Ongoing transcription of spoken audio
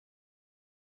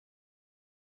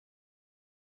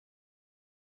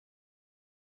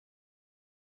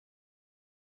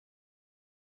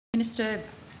Minister,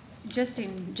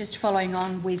 just following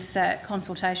on with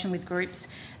consultation with groups,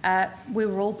 we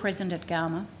were all present at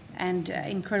Garma and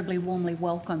incredibly warmly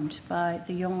welcomed by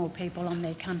the Yolngu people on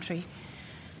their country,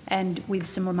 and with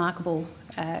some remarkable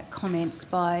comments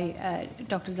by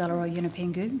Dr. Galarrwuy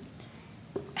Yunupingu.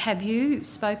 Have you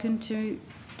spoken to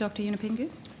Dr. Yunupingu?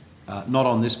 Not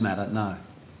on this matter, no.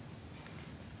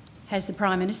 Has the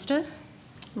Prime Minister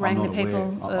rang the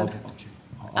people of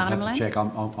I'd have to check.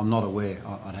 I'm not aware.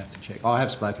 I'd have to check. I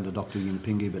have spoken to Dr.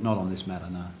 Yunupingu, but not on this matter,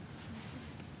 no.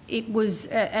 It was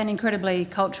an incredibly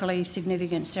culturally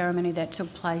significant ceremony that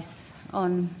took place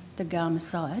on the Garma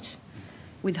site,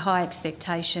 with high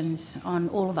expectations on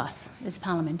all of us as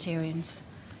parliamentarians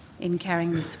in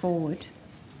carrying this forward.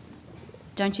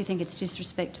 Don't you think it's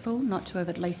disrespectful not to have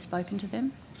at least spoken to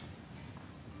them?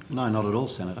 No, not at all,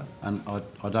 Senator. And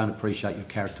I don't appreciate your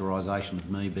characterisation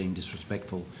of me being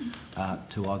disrespectful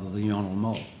to either the Yolngu or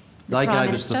mob. They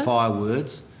gave us the fire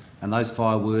words, and those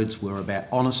fire words were about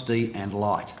honesty and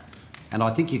light. And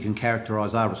I think you can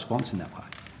characterise our response in that way.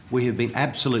 We have been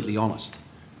absolutely honest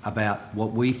about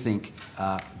what we think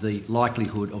the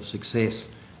likelihood of success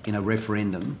in a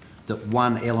referendum that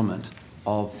one element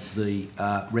of the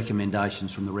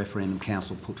recommendations from the Referendum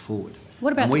Council put forward.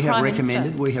 What about the Prime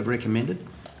Minister? We have recommended,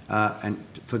 and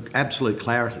for absolute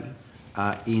clarity,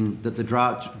 in that the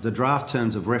draft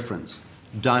terms of reference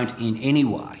don't in any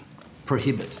way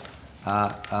prohibit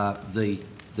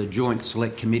the Joint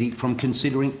Select Committee from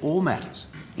considering all matters,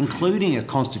 including a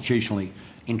constitutionally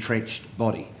entrenched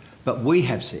body. But we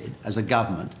have said, as a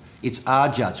government, it's our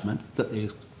judgment that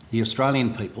the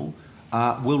Australian people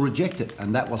will reject it,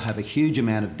 and that will have a huge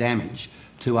amount of damage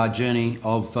to our journey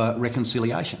of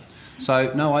reconciliation.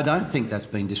 So, no, I don't think that's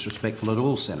been disrespectful at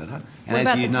all, Senator. And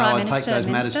as you know, I take those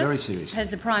matters very seriously. Has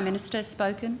the Prime Minister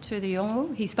spoken to the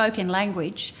Yolngu? He spoke in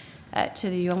language to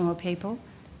the Yolngu people.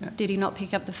 Yeah. Did he not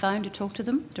pick up the phone to talk to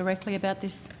them directly about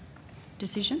this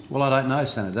decision? Well, I don't know,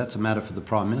 Senator. That's a matter for the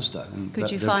Prime Minister. And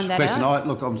could you find that out?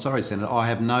 Look, I'm sorry, Senator. I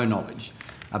have no knowledge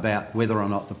about whether or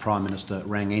not the Prime Minister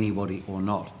rang anybody or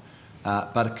not.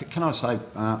 But can I say,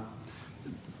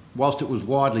 whilst it was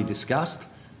widely discussed,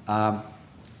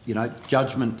 you know,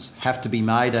 judgments have to be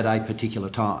made at a particular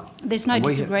time. There's no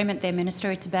disagreement there,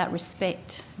 Minister. It's about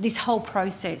respect. This whole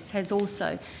process has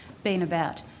also been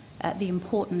about the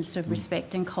importance of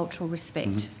respect and cultural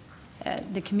respect.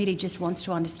 The committee just wants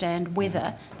to understand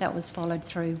whether that was followed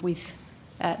through with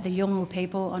the Yolngu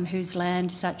people on whose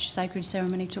land such sacred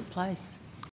ceremony took place.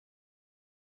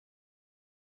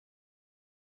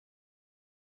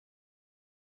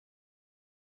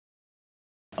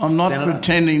 I'm not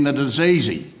pretending that it's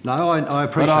easy. No, I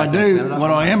appreciate that, Senator. What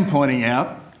I am pointing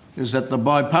out is that the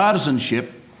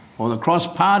bipartisanship or the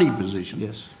cross-party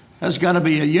position has got to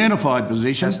be a unified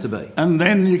position. Has to be. And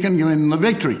then you can win the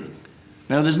victory.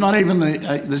 Now, there's not even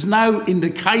there's no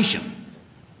indication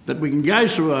that we can go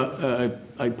through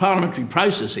a parliamentary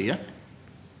process here,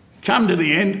 come to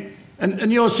the end,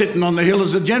 and you're sitting on the hill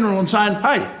as a general and saying,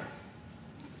 hey,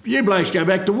 you blokes go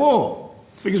back to war,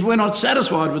 because we're not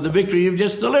satisfied with the victory you've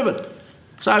just delivered.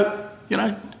 So, you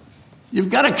know, you've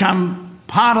got to come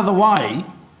part of the way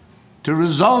to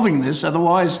resolving this,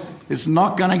 otherwise it's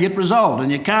not going to get resolved.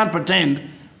 And you can't pretend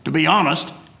to be honest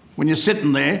when you're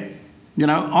sitting there, you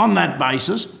know, on that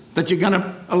basis, that you're going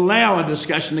to allow a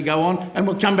discussion to go on and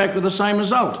we'll come back with the same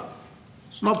result.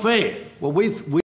 It's not fair. Well, we've